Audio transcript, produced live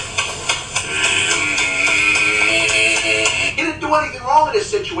do anything wrong in this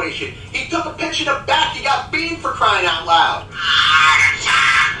situation. He took a pitch in the back. He got beamed for crying out loud.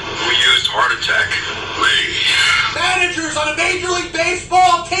 Who used heart attack? Me. Managers on a Major League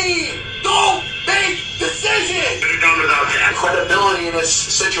Baseball team don't make decisions. Could have done without that. Credibility in this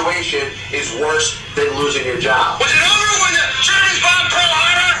situation is worse than losing your job. Was it over when the Germans bombed Pearl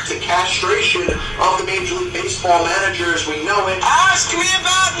Harbor? The castration of the Major League Baseball managers, we know it. Ask me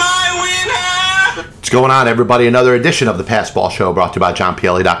about my winner. What's going on, everybody? Another edition of the Passball Show brought to you by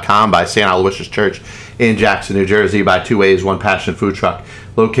JohnPLA.com, by St. Aloysius Church in Jackson, New Jersey, by Two Ways, One Passion Food Truck,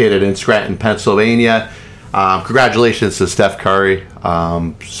 located in Scranton, Pennsylvania. Congratulations to Steph Curry.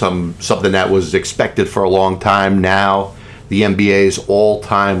 Something that was expected for a long time now. The NBA's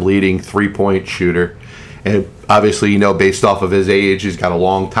all-time leading three-point shooter. And obviously, based off of his age, he's got a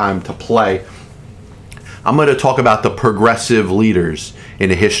long time to play. I'm going to talk about the progressive leaders in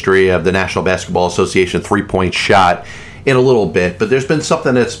the history of the National Basketball Association three-point shot in a little bit, but there's been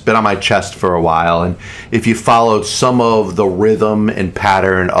something that's been on my chest for a while, and if you followed some of the rhythm and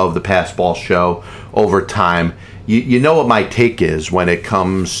pattern of the Passball Show over time, you know what my take is when it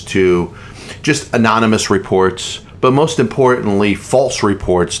comes to just anonymous reports, but most importantly, false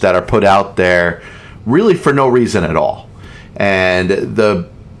reports that are put out there really for no reason at all. And the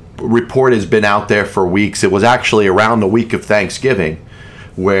report has been out there for weeks. It was actually around the week of Thanksgiving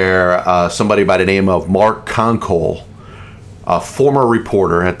where somebody by the name of Mark Konkol, a former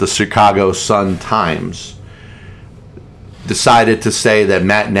reporter at the Chicago Sun-Times, decided to say that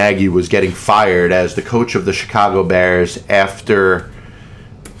Matt Nagy was getting fired as the coach of the Chicago Bears after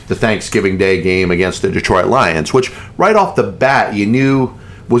the Thanksgiving Day game against the Detroit Lions, which right off the bat you knew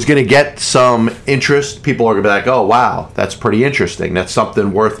was going to get some interest. People are going to be like, oh, wow, that's pretty interesting. That's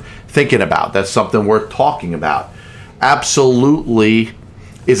something worth thinking about. That's something worth talking about. Absolutely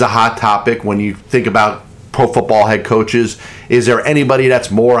is a hot topic when you think about pro football head coaches. Is there anybody that's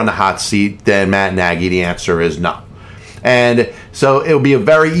more on the hot seat than Matt Nagy? The answer is no. And so it would be a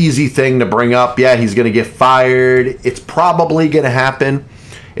very easy thing to bring up. Yeah, he's going to get fired. It's probably going to happen.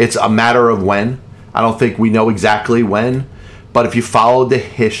 It's a matter of when. I don't think we know exactly when. But if you follow the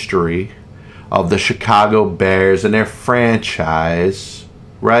history of the Chicago Bears and their franchise,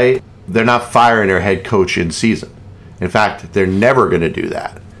 right, they're not firing their head coach in season. In fact, they're never going to do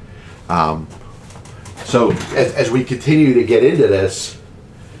that. So as we continue to get into this,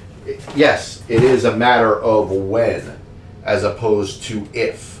 yes, it is a matter of when as opposed to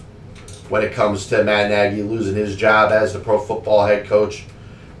if when it comes to Matt Nagy losing his job as the pro football head coach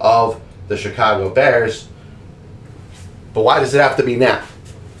of the Chicago Bears. But why does it have to be now?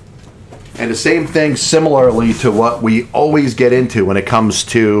 And the same thing similarly to what we always get into when it comes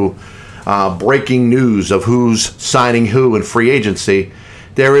to breaking news of who's signing who in free agency.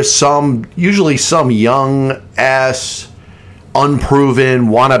 There is usually some young-ass, unproven,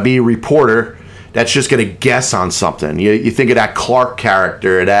 wannabe reporter that's just going to guess on something. You think of that Clark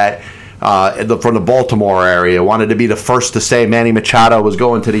character that from the Baltimore area wanted to be the first to say Manny Machado was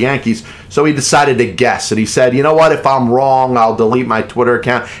going to the Yankees, so he decided to guess. And he said, you know what, if I'm wrong, I'll delete my Twitter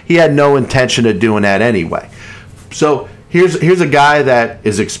account. He had no intention of doing that anyway. So here's a guy that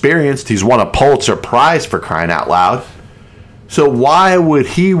is experienced. He's won a Pulitzer Prize, for crying out loud. So why would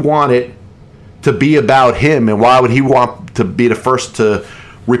he want it to be about him, and why would he want to be the first to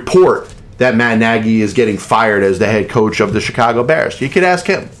report that Matt Nagy is getting fired as the head coach of the Chicago Bears? You could ask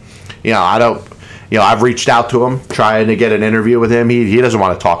him. I've reached out to him trying to get an interview with him. He doesn't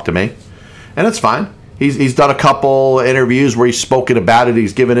want to talk to me, and that's fine. He's done a couple interviews where he's spoken about it.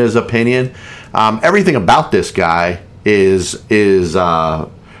 He's given his opinion. Everything about this guy is not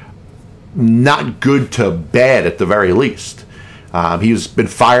good to bad at the very least. He's been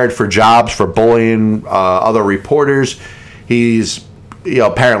fired for jobs for bullying other reporters. He's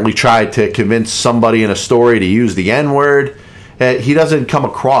apparently tried to convince somebody in a story to use the N-word. He doesn't come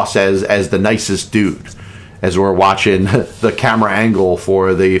across as the nicest dude. As we're watching the camera angle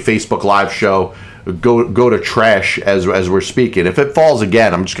for the Facebook Live show go to trash as we're speaking. If it falls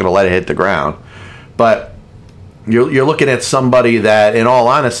again, I'm just going to let it hit the ground. But you're looking at somebody that, in all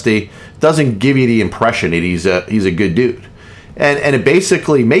honesty, doesn't give you the impression that he's a good dude. And it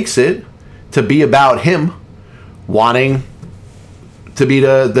basically makes it to be about him wanting to be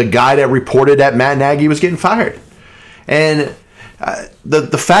the guy that reported that Matt Nagy was getting fired. And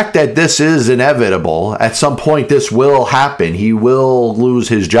the fact that this is inevitable, at some point this will happen. He will lose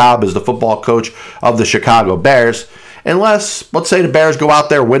his job as the football coach of the Chicago Bears, unless, let's say, the Bears go out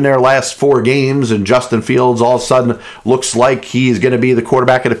there, win their last 4 games, and Justin Fields all of a sudden looks like he's going to be the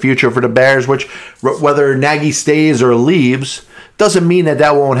quarterback of the future for the Bears, which, whether Nagy stays or leaves, doesn't mean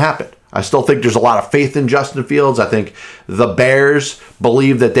that won't happen. I still think there's a lot of faith in Justin Fields. I think the Bears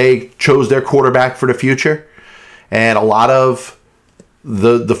believe that they chose their quarterback for the future. And a lot of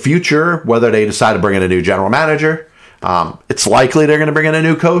the future, whether they decide to bring in a new general manager, it's likely they're going to bring in a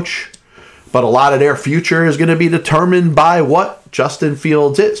new coach. But a lot of their future is going to be determined by what Justin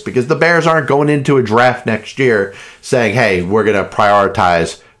Fields is. Because the Bears aren't going into a draft next year saying, hey, we're going to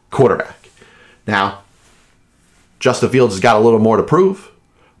prioritize quarterback. Now, Justin Fields has got a little more to prove.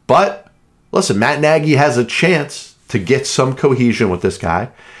 But, listen, Matt Nagy has a chance to get some cohesion with this guy.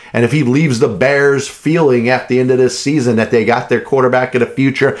 And if he leaves the Bears feeling at the end of this season that they got their quarterback of the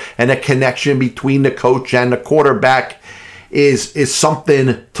future and a connection between the coach and the quarterback is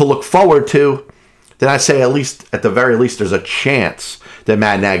something to look forward to, then I say at the very least, there's a chance that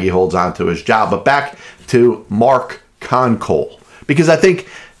Matt Nagy holds on to his job. But back to Mark Koncol, because I think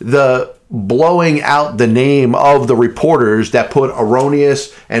the blowing out the name of the reporters that put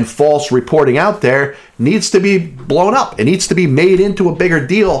erroneous and false reporting out there needs to be blown up. It needs to be made into a bigger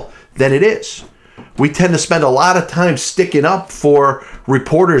deal than it is. We tend to spend a lot of time sticking up for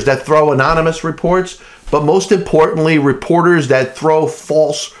reporters that throw anonymous reports, but most importantly, reporters that throw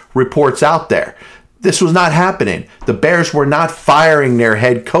false reports out there. This was not happening. The Bears were not firing their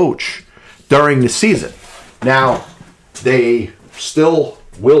head coach during the season. Now, they still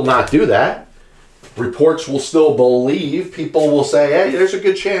will not do that. Reports will still believe. People will say, hey, there's a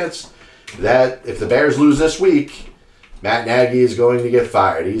good chance that if the Bears lose this week, Matt Nagy is going to get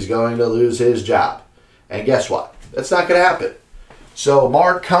fired. He's going to lose his job. And guess what? That's not going to happen. So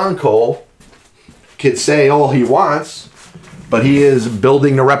Mark Koncol can say all he wants, but he is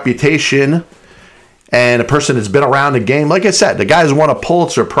building a reputation and a person that's been around the game. Like I said, the guy's won a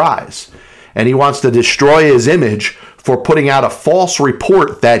Pulitzer Prize, and he wants to destroy his image for putting out a false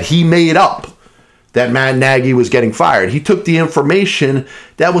report that he made up that Matt Nagy was getting fired. He took the information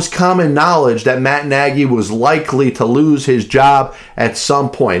that was common knowledge that Matt Nagy was likely to lose his job at some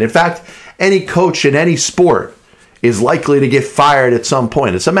point. In fact, any coach in any sport is likely to get fired at some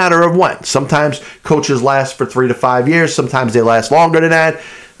point. It's a matter of when. Sometimes coaches last for 3 to 5 years. Sometimes they last longer than that.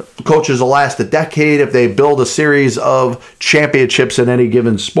 Coaches will last a decade if they build a series of championships in any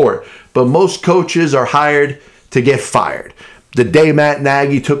given sport. But most coaches are hired to get fired. The day Matt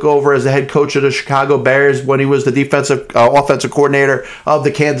Nagy took over as the head coach of the Chicago Bears, when he was the offensive coordinator of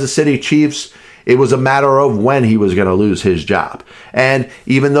the Kansas City Chiefs, it was a matter of when he was going to lose his job. And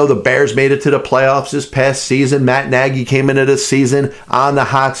even though the Bears made it to the playoffs this past season, Matt Nagy came into the season on the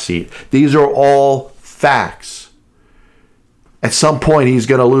hot seat. These are all facts. At some point, he's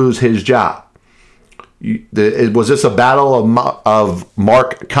going to lose his job. Was this a battle of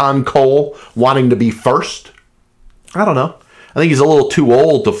Mark Koncol wanting to be first? I don't know. I think he's a little too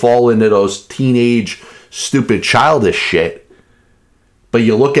old to fall into those teenage, stupid, childish shit. But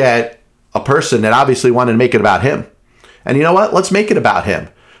you look at a person that obviously wanted to make it about him. And you know what? Let's make it about him.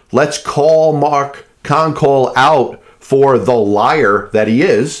 Let's call Mark Koncol out for the liar that he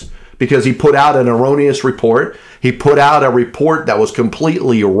is, because he put out an erroneous report. He put out a report that was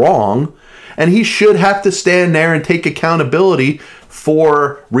completely wrong. And he should have to stand there and take accountability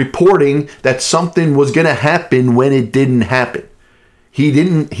for reporting that something was going to happen when it didn't happen. He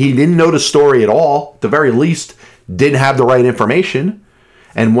didn't know the story at all. At the very least, didn't have the right information,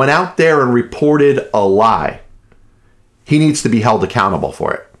 and went out there and reported a lie. He needs to be held accountable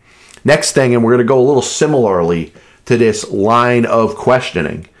for it. Next thing, and we're going to go a little similarly to this line of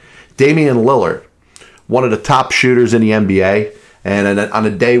questioning. Damian Lillard, one of the top shooters in the NBA, and on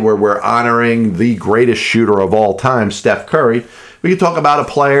a day where we're honoring the greatest shooter of all time, Steph Curry, we can talk about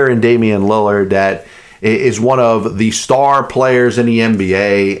a player in Damian Lillard that is one of the star players in the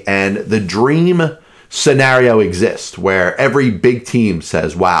NBA, and the dream scenario exists where every big team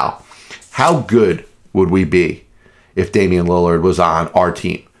says, wow, how good would we be if Damian Lillard was on our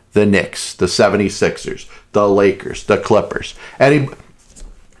team? The Knicks, the 76ers, the Lakers, the Clippers, any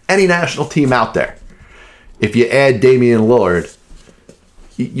national team out there. If you add Damian Lillard,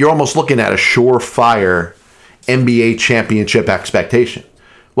 you're almost looking at a surefire NBA championship expectation.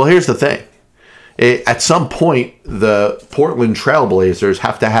 Well, here's the thing. At some point, the Portland Trailblazers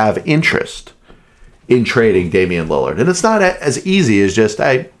have to have interest in trading Damian Lillard. And it's not as easy as just,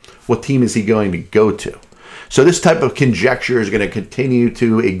 hey, what team is he going to go to? So this type of conjecture is going to continue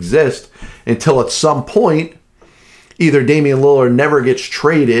to exist until at some point, either Damian Lillard never gets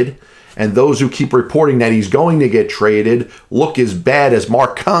traded, and those who keep reporting that he's going to get traded look as bad as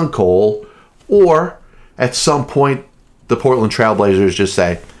Mark Koncol, or at some point, the Portland Trailblazers just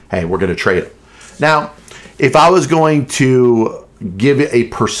say, hey, we're going to trade him. Now, if I was going to give a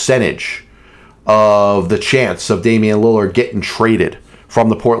percentage of the chance of Damian Lillard getting traded from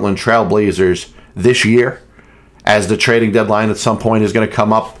the Portland Trailblazers this year, as the trading deadline at some point is going to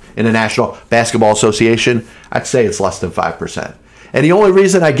come up in the National Basketball Association, I'd say it's less than 5%. And the only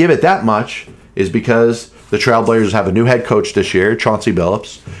reason I give it that much is because the Trailblazers have a new head coach this year, Chauncey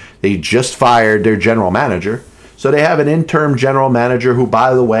Billups. They just fired their general manager. So they have an interim general manager who,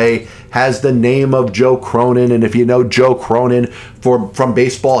 by the way, has the name of Joe Cronin. And if you know Joe Cronin from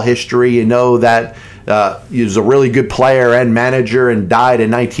baseball history, you know that he was a really good player and manager and died in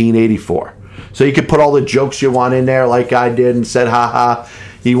 1984. So you could put all the jokes you want in there like I did and said, ha.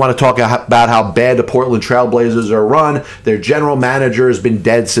 You want to talk about how bad the Portland Trailblazers are run. Their general manager has been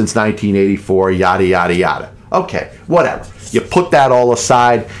dead since 1984, yada, yada, yada. Okay, whatever. You put that all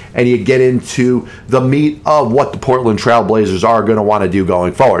aside and you get into the meat of what the Portland Trailblazers are going to want to do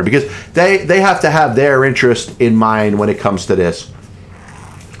going forward, because they have to have their interest in mind when it comes to this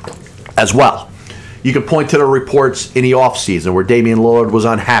as well. You can point to the reports in the offseason where Damian Lillard was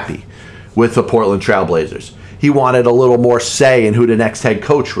unhappy with the Portland Trailblazers. He wanted a little more say in who the next head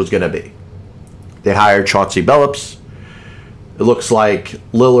coach was going to be. They hired Chauncey Billups. It looks like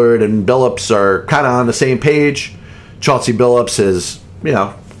Lillard and Billups are kind of on the same page. Chauncey Billups has,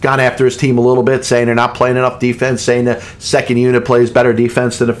 gone after his team a little bit, saying they're not playing enough defense, saying the second unit plays better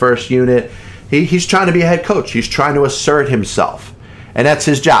defense than the first unit. He's trying to be a head coach. He's trying to assert himself. And that's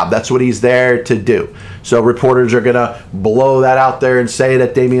his job. That's what he's there to do. So reporters are going to blow that out there and say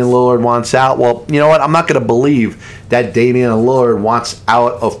that Damian Lillard wants out. Well, you know what? I'm not going to believe that Damian Lillard wants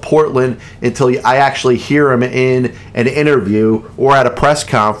out of Portland until I actually hear him in an interview or at a press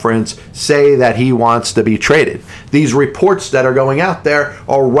conference say that he wants to be traded. These reports that are going out there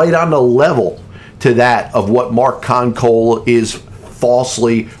are right on the level to that of what Mark Konkol is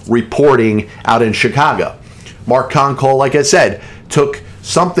falsely reporting out in Chicago. Mark Konkol, like I said, took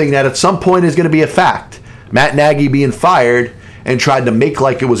something that at some point is going to be a fact, Matt Nagy being fired, and tried to make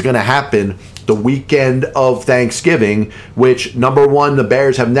like it was going to happen the weekend of Thanksgiving, which, number one, the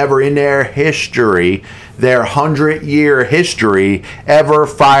Bears have never in their history, their 100-year history, ever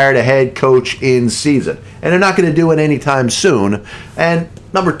fired a head coach in season. And they're not going to do it anytime soon. And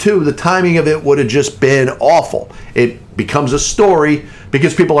number two, the timing of it would have just been awful. It becomes a story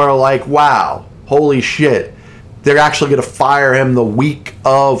because people are like, wow, holy shit. They're actually going to fire him the week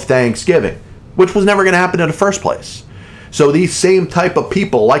of Thanksgiving, which was never going to happen in the first place. So these same type of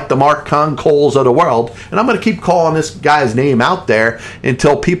people, like the Mark Konkols of the world, and I'm going to keep calling this guy's name out there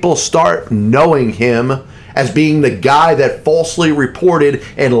until people start knowing him as being the guy that falsely reported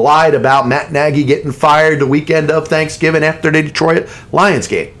and lied about Matt Nagy getting fired the weekend of Thanksgiving after the Detroit Lions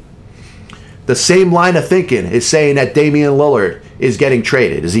game. The same line of thinking is saying that Damian Lillard is getting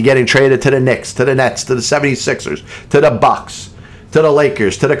traded. Is he getting traded to the Knicks, to the Nets, to the 76ers, to the Bucks, to the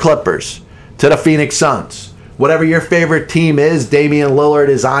Lakers, to the Clippers, to the Phoenix Suns? Whatever your favorite team is, Damian Lillard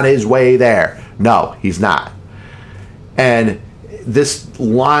is on his way there. No, he's not. And this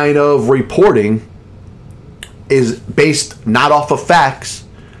line of reporting is based not off of facts,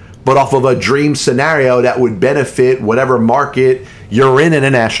 but off of a dream scenario that would benefit whatever market you're in the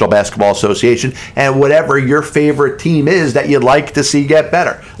National Basketball Association and whatever your favorite team is that you'd like to see get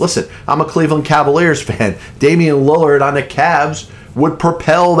better. Listen, I'm a Cleveland Cavaliers fan. Damian Lillard on the Cavs would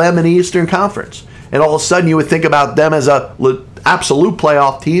propel them in the Eastern Conference. And all of a sudden you would think about them as a absolute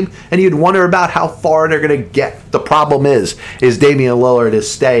playoff team, and you'd wonder about how far they're going to get. The problem is Damian Lillard is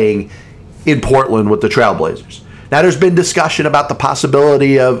staying in Portland with the Trailblazers. Now, there's been discussion about the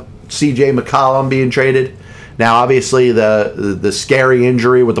possibility of C.J. McCollum being traded. Now, obviously, the scary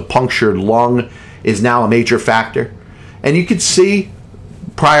injury with the punctured lung is now a major factor. And you could see,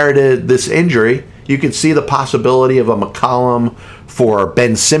 prior to this injury, you could see the possibility of a McCollum for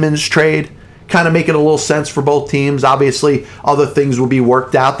Ben Simmons trade, kind of making a little sense for both teams. Obviously, other things would be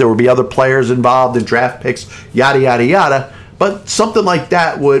worked out. There would be other players involved in draft picks, yada, yada, yada. But something like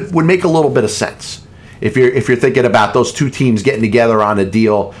that would make a little bit of sense. If you're thinking about those two teams getting together on a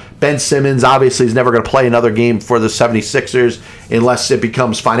deal. Ben Simmons obviously is never going to play another game for the 76ers unless it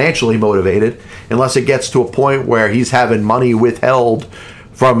becomes financially motivated, unless it gets to a point where he's having money withheld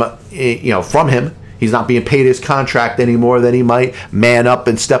from him. He's not being paid his contract anymore. Then he might man up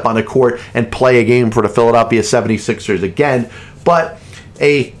and step on the court and play a game for the Philadelphia 76ers again. But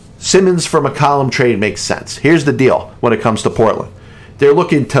a Simmons for McCollum trade makes sense. Here's the deal when it comes to Portland. They're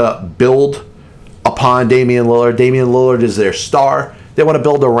looking to build upon Damian Lillard. Damian Lillard is their star. They want to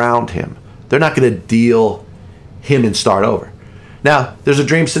build around him. They're not going to deal him and start over. Now, there's a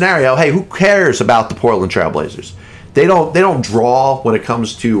dream scenario. Hey, who cares about the Portland Trailblazers? They don't draw when it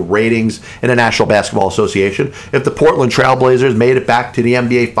comes to ratings in the National Basketball Association. If the Portland Trailblazers made it back to the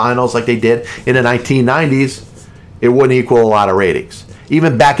NBA Finals like they did in the 1990s, it wouldn't equal a lot of ratings.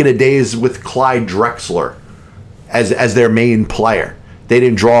 Even back in the days with Clyde Drexler as their main player, they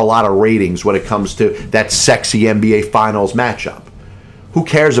didn't draw a lot of ratings when it comes to that sexy NBA Finals matchup. Who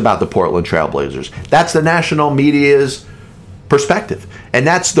cares about the Portland Trailblazers? That's the national media's perspective. And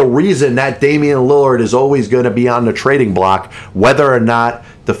that's the reason that Damian Lillard is always going to be on the trading block, whether or not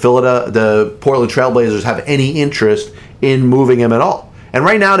the Portland Trailblazers have any interest in moving him at all. And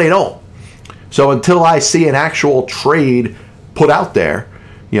right now they don't. So until I see an actual trade put out there,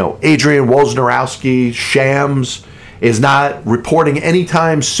 Adrian Wojnarowski, Shams, is not reporting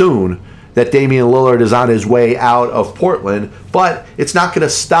anytime soon that Damian Lillard is on his way out of Portland, but it's not going to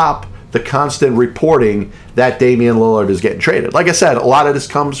stop the constant reporting that Damian Lillard is getting traded. Like I said, a lot of this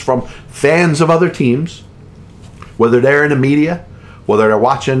comes from fans of other teams, whether they're in the media, whether they're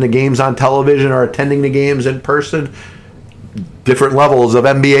watching the games on television or attending the games in person. Different levels of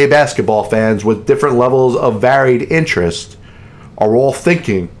NBA basketball fans with different levels of varied interest are all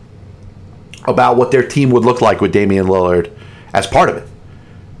thinking about what their team would look like with Damian Lillard as part of it.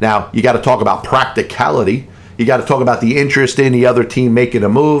 Now, you got to talk about practicality. You got to talk about the interest in the other team making a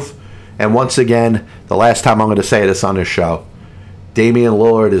move. And once again, the last time I'm going to say this on this show, Damian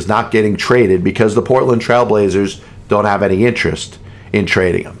Lillard is not getting traded because the Portland Trailblazers don't have any interest in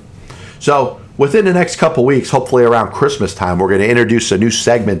trading him. So, within the next couple weeks, hopefully around Christmas time, we're going to introduce a new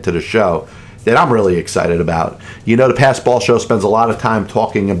segment to the show that I'm really excited about. The Past Ball Show spends a lot of time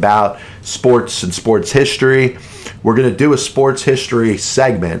talking about sports and sports history. We're going to do a sports history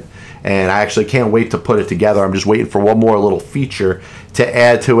segment, and I actually can't wait to put it together. I'm just waiting for one more little feature to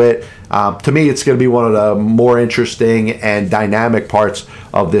add to it. To me, it's going to be one of the more interesting and dynamic parts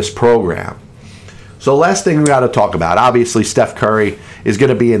of this program. So last thing we got to talk about, obviously Steph Curry is going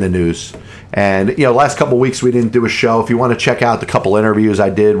to be in the news. And, last couple weeks we didn't do a show. If you want to check out the couple interviews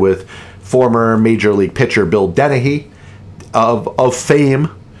I did with former Major League pitcher Bill Dennehy of fame,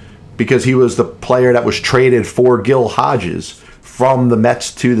 because he was the player that was traded for Gil Hodges from the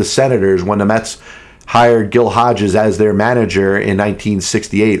Mets to the Senators when the Mets hired Gil Hodges as their manager in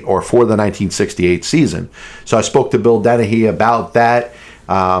 1968 or for the 1968 season. So I spoke to Bill Dennehy about that.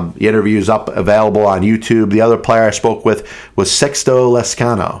 The interview is available on YouTube. The other player I spoke with was Sixto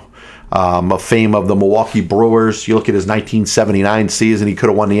Lezcano, of fame of the Milwaukee Brewers. You look at his 1979 season, he could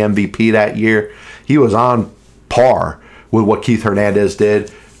have won the MVP that year. He was on par with what Keith Hernandez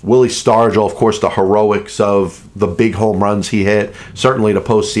did. Willie Stargell, of course, the heroics of the big home runs he hit, certainly the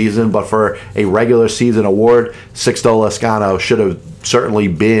postseason, but for a regular season award, Sixto Lezcano should have certainly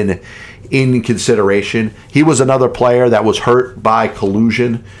been in consideration. He was another player that was hurt by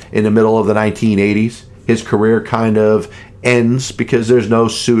collusion in the middle of the 1980s. His career kind of ends because there's no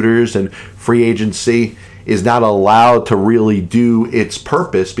suitors and free agency is not allowed to really do its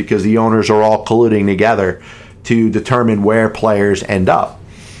purpose because the owners are all colluding together to determine where players end up.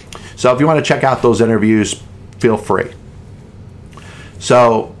 So if you want to check out those interviews, feel free.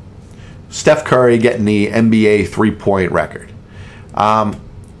 So Steph Curry getting the NBA three-point record.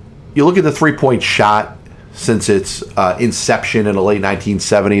 You look at the three-point shot since its inception in the late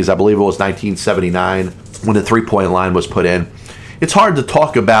 1970s. I believe it was 1979 when the three-point line was put in. It's hard to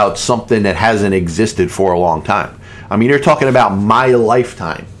talk about something that hasn't existed for a long time. I mean, you're talking about my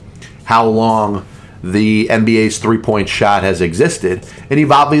lifetime, how long the NBA's three-point shot has existed, and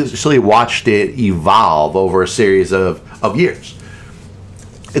you've obviously watched it evolve over a series of years.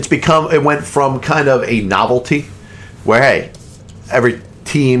 It went from kind of a novelty where, hey, every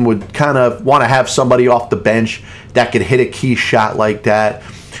team would kind of want to have somebody off the bench that could hit a key shot like that.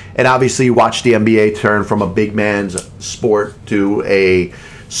 And obviously you watch the NBA turn from a big man's sport to a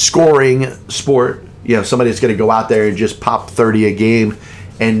scoring sport. Somebody's going to go out there and just pop 30 a game.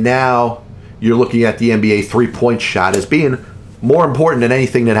 And now you're looking at the NBA three-point shot as being more important than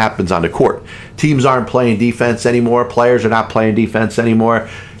anything that happens on the court. Teams aren't playing defense anymore. Players are not playing defense anymore.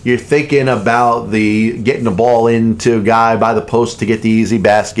 You're thinking about getting the ball into a guy by the post to get the easy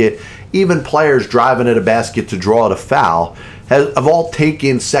basket. Even players driving at a basket to draw at a foul have all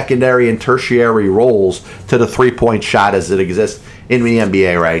taken secondary and tertiary roles to the three-point shot as it exists in the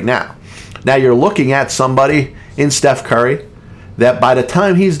NBA right now. Now you're looking at somebody in Steph Curry that by the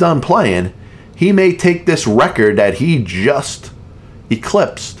time he's done playing, he may take this record that he just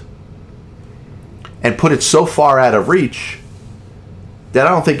eclipsed and put it so far out of reach that I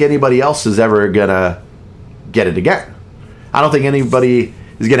don't think anybody else is ever going to get it again. I don't think anybody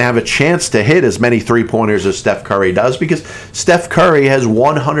is going to have a chance to hit as many three-pointers as Steph Curry does because Steph Curry has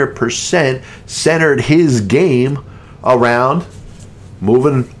 100% centered his game around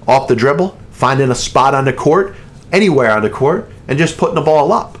moving off the dribble, finding a spot on the court, anywhere on the court, and just putting the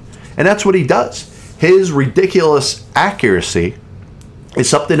ball up. And that's what he does. His ridiculous accuracy is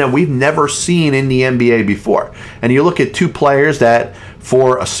something that we've never seen in the NBA before. And you look at two players that,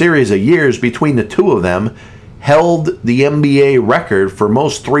 for a series of years between the two of them, held the NBA record for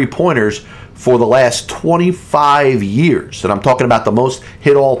most three-pointers for the last 25 years. And I'm talking about the most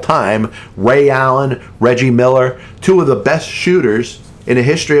hit all time. Ray Allen, Reggie Miller, two of the best shooters in the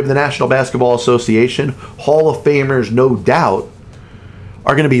history of the National Basketball Association, Hall of Famers, no doubt,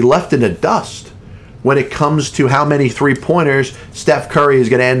 are going to be left in the dust when it comes to how many three-pointers Steph Curry is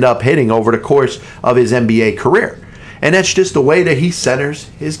going to end up hitting over the course of his NBA career. And that's just the way that he centers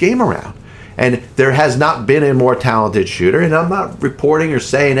his game around. And there has not been a more talented shooter, and I'm not reporting or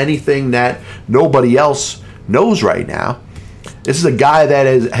saying anything that nobody else knows right now. This is a guy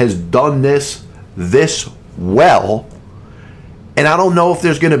that has done this well, and I don't know if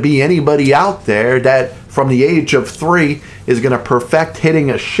there's going to be anybody out there that from the age of 3 is going to perfect hitting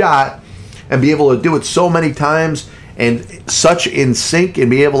a shot and be able to do it so many times and such in sync and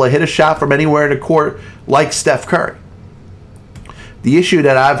be able to hit a shot from anywhere in the court like Steph Curry. The issue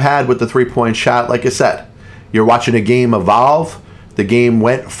that I've had with the three-point shot, like I said, you're watching a game evolve. The game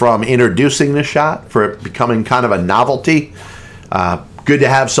went from introducing the shot for it becoming kind of a novelty. Good to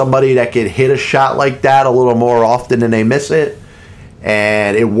have somebody that could hit a shot like that a little more often than they miss it.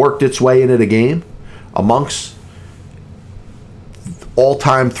 And it worked its way into the game amongst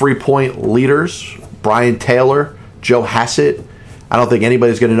all-time three-point leaders, Brian Taylor, Joe Hassett. I don't think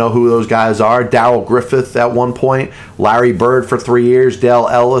anybody's going to know who those guys are. Darrell Griffith at one point, Larry Bird for 3 years, Dale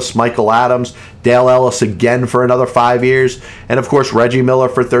Ellis, Michael Adams, Dale Ellis again for another 5 years, and of course Reggie Miller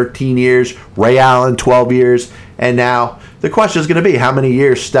for 13 years, Ray Allen 12 years, and now the question is going to be how many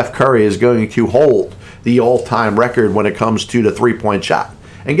years Steph Curry is going to hold the all-time record when it comes to the three-point shot.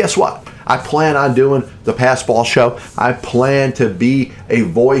 And guess what? I plan on doing the Pass Ball Show. I plan to be a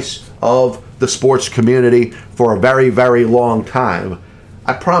voice of the sports community for a very, very long time.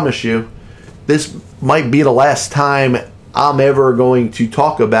 I promise you, this might be the last time I'm ever going to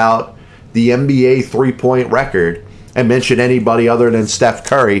talk about the NBA three-point record and mention anybody other than Steph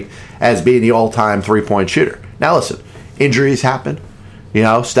Curry as being the all-time three-point shooter. Now listen, injuries happen. You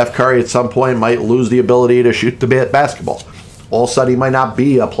know, Steph Curry at some point might lose the ability to shoot the basketball. All of a sudden, he might not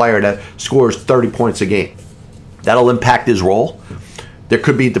be a player that scores 30 points a game. That'll impact his role. There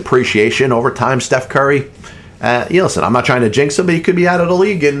could be depreciation over time. Steph Curry, listen, I'm not trying to jinx him, but he could be out of the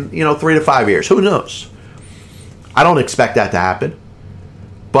league in 3 to 5 years. Who knows? I don't expect that to happen.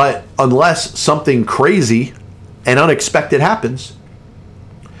 But unless something crazy and unexpected happens,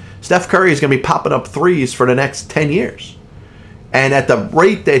 Steph Curry is going to be popping up threes for the next 10 years. And at the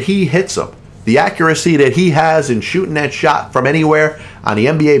rate that he hits them, the accuracy that he has in shooting that shot from anywhere on the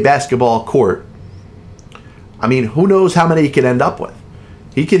NBA basketball court, I mean, who knows how many he could end up with.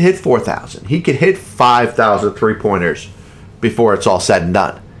 He could hit 4,000. He could hit 5,000 three-pointers before it's all said and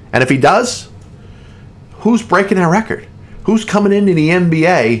done. And if he does, who's breaking that record? Who's coming into the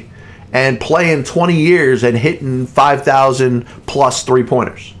NBA and playing 20 years and hitting 5,000 plus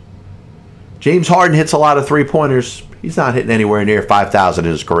three-pointers? James Harden hits a lot of three-pointers. He's not hitting anywhere near 5,000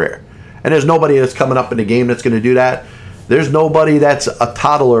 in his career. And there's nobody that's coming up in the game that's going to do that. There's nobody that's a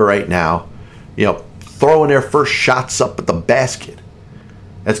toddler right now, throwing their first shots up at the basket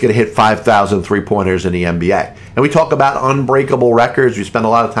that's going to hit 5,000 three-pointers in the NBA. And we talk about unbreakable records. We spend a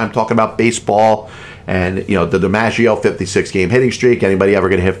lot of time talking about baseball and, the DiMaggio 56-game hitting streak. Anybody ever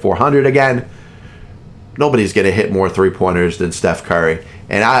going to hit 400 again? Nobody's going to hit more three-pointers than Steph Curry.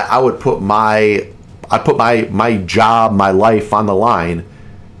 And I would put my job, my life on the line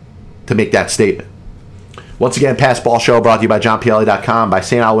to make that statement. Once again, Pass Ball Show brought to you by JohnPLA.com, by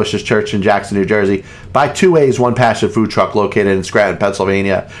St. Aloysius Church in Jackson, New Jersey, by 2A's One Passion Food Truck located in Scranton,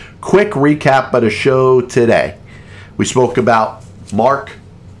 Pennsylvania. Quick recap of the show today. We spoke about Mark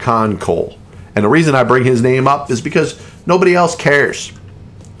Konkol. And the reason I bring his name up is because nobody else cares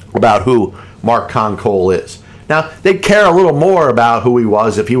about who Mark Konkol is. Now, they'd care a little more about who he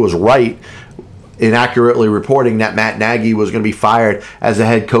was if he was right inaccurately reporting that Matt Nagy was going to be fired as the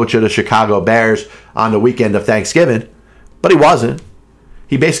head coach of the Chicago Bears on the weekend of Thanksgiving. But he wasn't.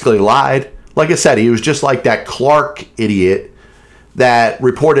 He basically lied. Like I said, he was just like that Clark idiot that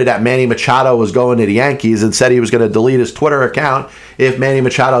reported that Manny Machado was going to the Yankees and said he was going to delete his Twitter account if Manny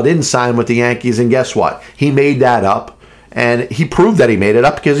Machado didn't sign with the Yankees. And guess what? He made that up. And he proved that he made it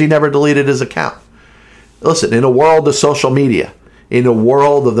up because he never deleted his account. Listen, in a world of social media, in the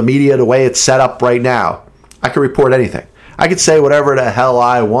world of the media, the way it's set up right now, I can report anything. I can say whatever the hell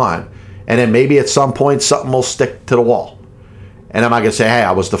I want, and then maybe at some point something will stick to the wall. And I'm not going to say, hey,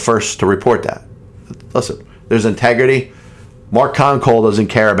 I was the first to report that. Listen, there's integrity. Mark Konkol doesn't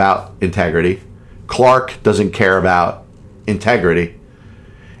care about integrity. Clark doesn't care about integrity.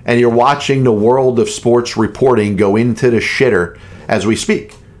 And you're watching the world of sports reporting go into the shitter as we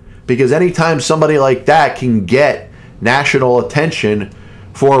speak. Because anytime somebody like that can get national attention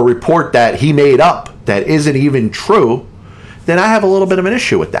for a report that he made up that isn't even true, then I have a little bit of an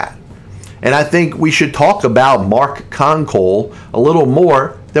issue with that. And I think we should talk about Mark Konkol a little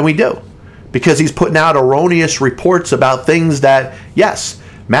more than we do. Because he's putting out erroneous reports about things that, yes,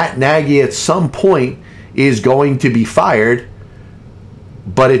 Matt Nagy at some point is going to be fired,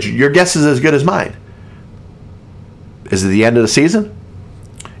 but your guess is as good as mine. Is it the end of the season?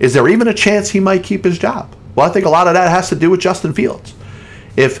 Is there even a chance he might keep his job? Well, I think a lot of that has to do with Justin Fields.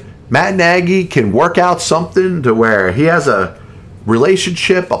 If Matt Nagy can work out something to where he has a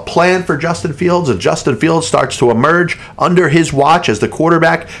relationship, a plan for Justin Fields, and Justin Fields starts to emerge under his watch as the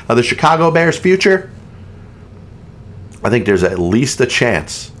quarterback of the Chicago Bears' future, I think there's at least a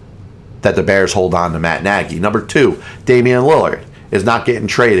chance that the Bears hold on to Matt Nagy. Number 2, Damian Lillard is not getting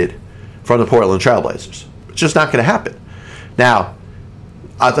traded from the Portland Trailblazers. It's just not going to happen. Now,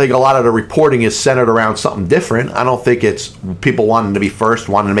 I think a lot of the reporting is centered around something different. I don't think it's people wanting to be first,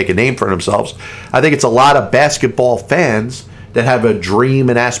 wanting to make a name for themselves. I think it's a lot of basketball fans that have a dream,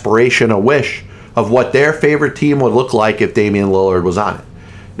 an aspiration, a wish of what their favorite team would look like if Damian Lillard was on it.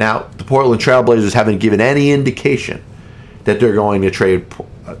 Now, the Portland Trailblazers haven't given any indication that they're going to trade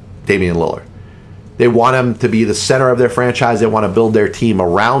Damian Lillard. They want him to be the center of their franchise. They want to build their team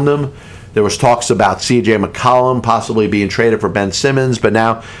around him. There was talks about C.J. McCollum possibly being traded for Ben Simmons, but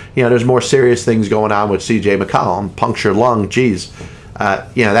now, there's more serious things going on with C.J. McCollum. Punctured lung, geez.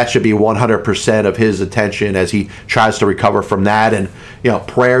 That should be 100% of his attention as he tries to recover from that. And,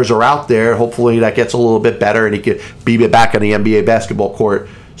 prayers are out there. Hopefully that gets a little bit better and he can be back on the NBA basketball court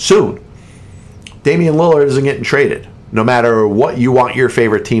soon. Damian Lillard isn't getting traded, no matter what you want your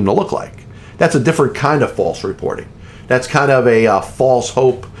favorite team to look like. That's a different kind of false reporting. That's kind of a false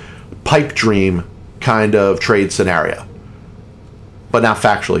hope, pipe dream kind of trade scenario, but not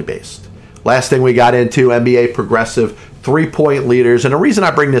factually based. Last thing we got into, NBA progressive three-point leaders. And the reason I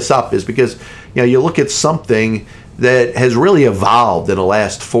bring this up is because, you look at something that has really evolved in the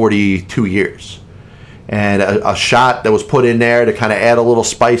last 42 years. And a shot that was put in there to kind of add a little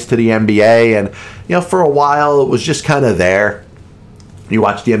spice to the NBA. And, for a while, it was just kind of there. You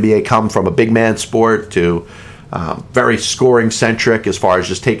watch the NBA come from a big man sport to very scoring-centric as far as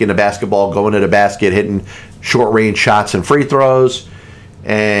just taking the basketball, going to the basket, hitting short-range shots and free throws.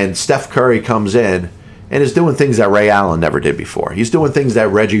 And Steph Curry comes in and is doing things that Ray Allen never did before. He's doing things that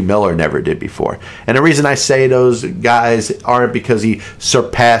Reggie Miller never did before. And the reason I say those guys aren't because he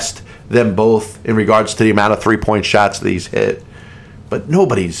surpassed them both in regards to the amount of three-point shots that he's hit, but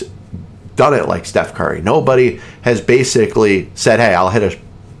nobody's done it like Steph Curry. Nobody has basically said, hey, I'll hit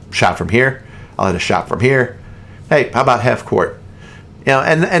a shot from here, I'll hit a shot from here. Hey, how about half court?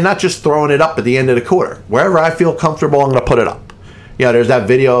 And not just throwing it up at the end of the quarter. Wherever I feel comfortable, I'm going to put it up. There's that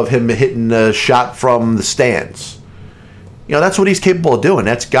video of him hitting a shot from the stands. That's what he's capable of doing.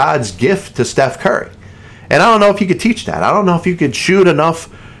 That's God's gift to Steph Curry. And I don't know if you could teach that. I don't know if you could shoot enough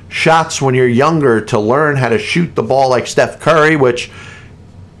shots when you're younger to learn how to shoot the ball like Steph Curry, which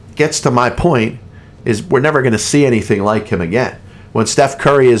gets to my point, is we're never going to see anything like him again. When Steph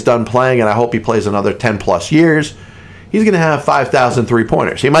Curry is done playing, and I hope he plays another 10 plus years, he's going to have 5,000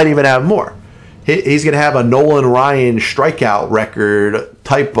 three-pointers. He might even have more. He's going to have a Nolan Ryan strikeout record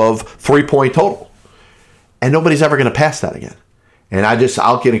type of three-point total. And nobody's ever going to pass that again. And I'm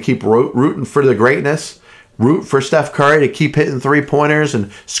going to keep rooting for the greatness, root for Steph Curry to keep hitting three-pointers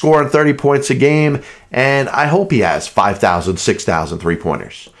and scoring 30 points a game. And I hope he has 5,000, 6,000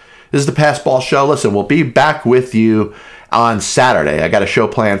 three-pointers. This is the Pass Ball Show. Listen, we'll be back with you on Saturday. I got a show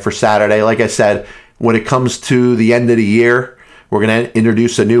planned for Saturday. Like I said, when it comes to the end of the year, we're going to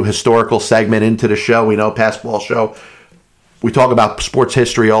introduce a new historical segment into the show. We know Pass Ball Show, we talk about sports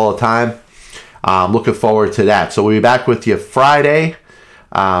history all the time. I'm looking forward to that. So we'll be back with you Friday.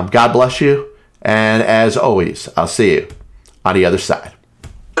 God bless you. And as always, I'll see you on the other side.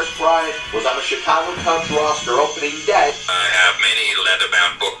 Chris Bryant was on the Chicago Cubs roster opening day. I have many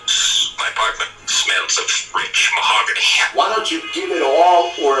leather-bound books. My apartment smells of rich mahogany. Why don't you give it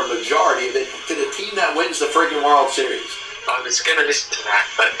all or a majority of it to the team that wins the friggin' World Series? I was going to listen to that,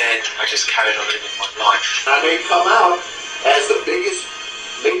 but then I just carried on living my life. I may come out as the biggest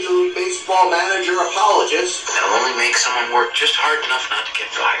Major League Baseball manager apologist. That'll only make someone work just hard enough not to get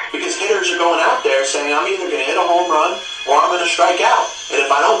fired. Because hitters are going out there saying, I'm either going to hit a home run or I'm going to strike out. And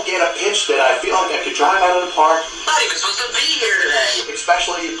if I don't get a pitch that I feel like I could drive out of the park, I'm not even supposed to be here today.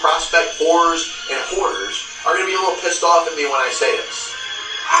 especially prospect whores and hoarders, are going to be a little pissed off at me when I say this.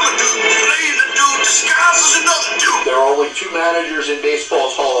 I'm a dude playing a dude disguised as another dude. There are only two managers in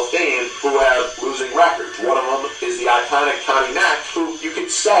baseball's Hall of Fame who have losing records. One of them is the iconic Connie Mack, who you could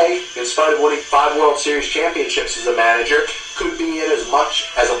say, in spite of winning 5 World Series championships as a manager, could be in as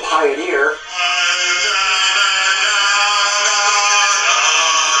much as a pioneer.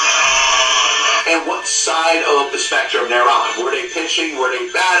 And what side of the spectrum they're on. Were they pitching? Were they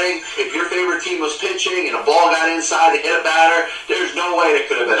batting? If your favorite team was pitching and a ball got inside to hit a batter, there's no way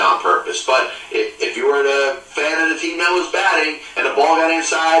it could have been on purpose. But if you were the fan of the team that was batting and the ball got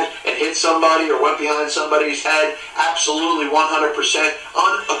inside and hit somebody or went behind somebody's head, absolutely 100%,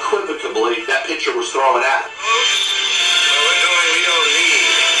 unequivocally, that pitcher was throwing at him.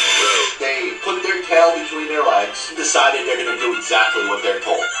 They put their tail between their legs and decided they're going to do exactly what they're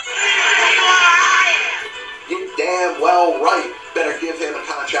told. You damn well right better give him a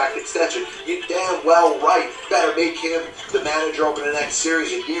contract extension. You damn well right better make him the manager over the next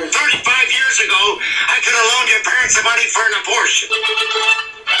series of years. 35 years ago, I could have loaned your parents the money for an abortion.